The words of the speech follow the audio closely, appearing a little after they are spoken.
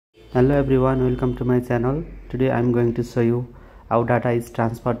Hello everyone, welcome to my channel. Today I am going to show you how data is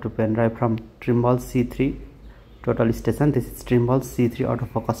transferred to pendrive from Trimble C3 Total station. This is Trimble C3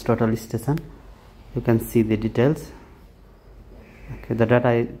 autofocus Total station. You can see the details. Okay, the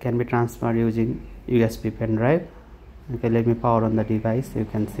data can be transferred using USB pendrive. Okay, let me power on the device. You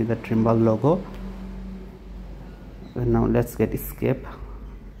can see the Trimble logo. Now let's get escape.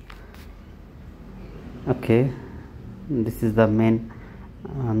 Okay, this is the main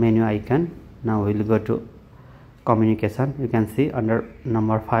menu icon. Now we'll go to communication. You can see under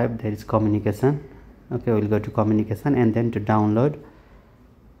number 5 there is communication. Okay, we'll go to communication and then to download.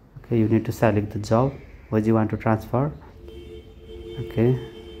 Okay, you need to select the job which you want to transfer. Okay,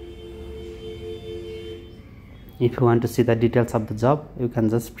 if you want to see the details of the job, you can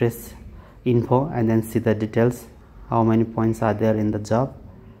just press info and then see the details, how many points are there in the job.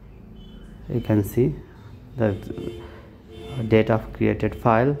 You can see the date of created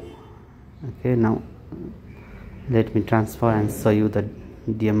file. Okay, now let me transfer and show you the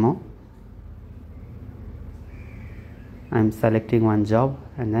demo. I'm selecting one job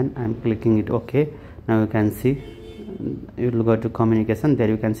and then I'm clicking it OK. Now you can see, you will go to communication. There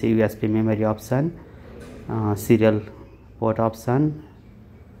you can see USB memory option, serial port option,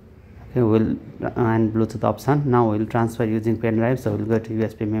 okay, and Bluetooth option. Now we'll transfer using pen drive, so we'll go to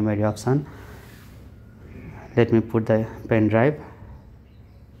USB memory option. Let me put the pen drive.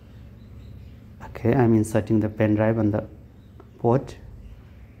 Okay, I'm inserting the pen drive on the port.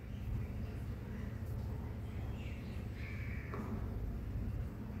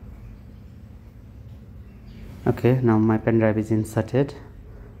 Okay, now my pen drive is inserted.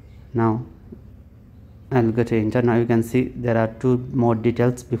 Now I'll go to enter. Now you can see there are two more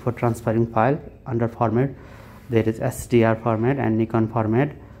details before transferring file. Under format there is STR format and Nikon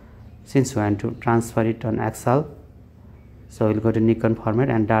format. Since we want to transfer it on Excel, so we'll go to Nikon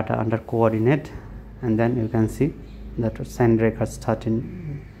format and data under coordinate, and then you can see that send records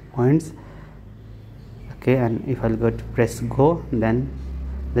 13 points. Okay, and if I'll go to press go, then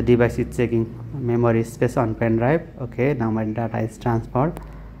the device is checking memory space on pen drive. Okay, now my data is transferred.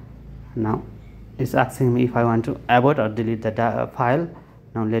 Now it's asking me if I want to abort or delete the file.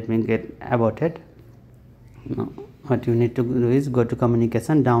 Now let me get aborted. Now what you need to do is go to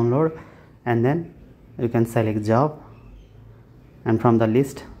communication, download, and then you can select job, and from the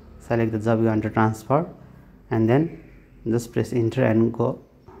list select the job you want to transfer, and then just press enter and go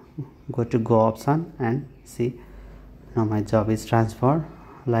to go option and see. Now my job is transferred.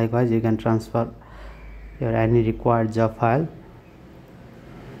 Likewise you can transfer your any required job file.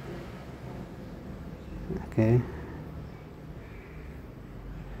 Okay,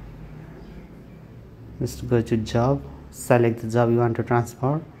 just go to job, select the job you want to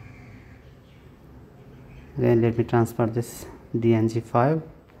transfer. Then let me transfer this DNG file.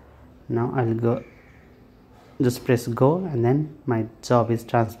 Now I'll go, just press go, and then my job is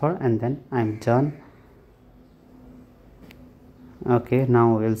transferred, and then I'm done. Okay,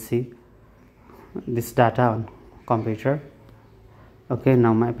 now we'll see this data on computer. Okay,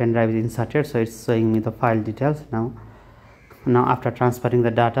 now my pen drive is inserted, so it's showing me the file details. Now after transferring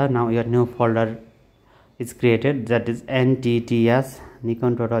the data, now your new folder is created, that is NTTS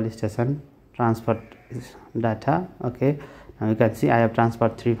Nikon Total Station transferred data. Okay, now you can see I have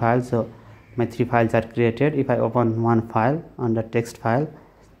transferred 3 files, so my 3 files are created. If I open one file under text file,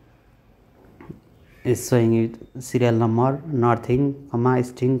 is showing it serial number, nothing, comma,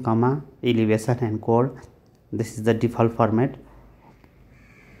 string, comma, elevation and code. This is the default format.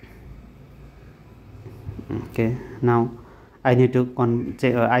 Okay, now I need to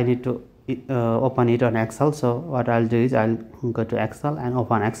open it on Excel. So what I'll do is I'll go to Excel and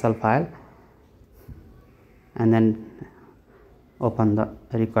open Excel file, and then open the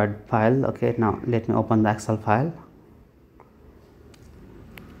required file. Okay, now let me open the Excel file.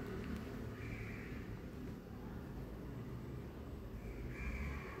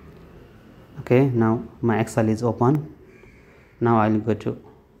 Okay, now my Excel is open. Now I'll go to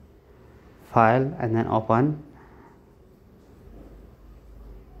file and then open.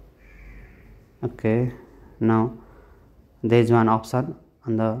 Okay, now there is one option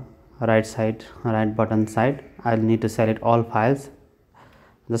on the right side, right button side. I'll need to select all files.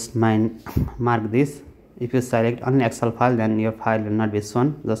 Just mark this. If you select only Excel file, then your file will not be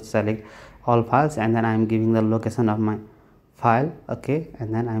shown. Just select all files, and then I'm giving the location of my file. Okay,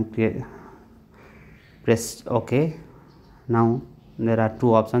 and then I'm press OK. Now there are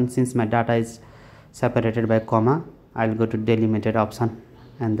two options. Since my data is separated by comma, I'll go to delimited option,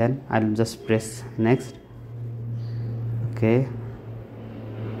 and then I'll just press next. Okay,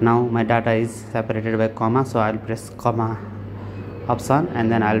 now my data is separated by comma, so I'll press comma option,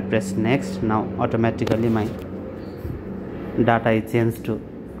 and then I'll press next. Now automatically my data is changed to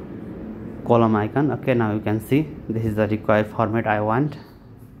column icon. Okay, now you can see this is the required format I want.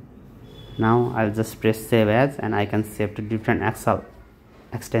 Now I'll just press save as, and I can save to different Excel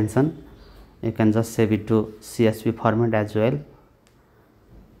extension. You can just save it to CSV format as well.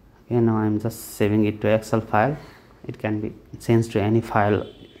 Okay, now I'm just saving it to Excel file. It can be changed to any file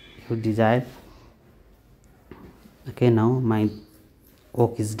you desire. Okay, now my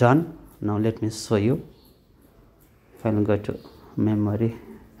work is done. Now let me show you. If I'll go to memory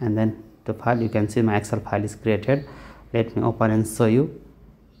and then to file, you can see my Excel file is created. Let me open and show you.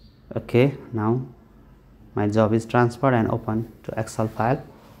 Okay, now my job is transferred and open to Excel file.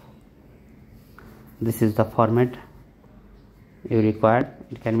 This is the format you require.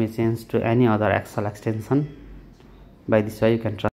 It can be changed to any other Excel extension. By this way you can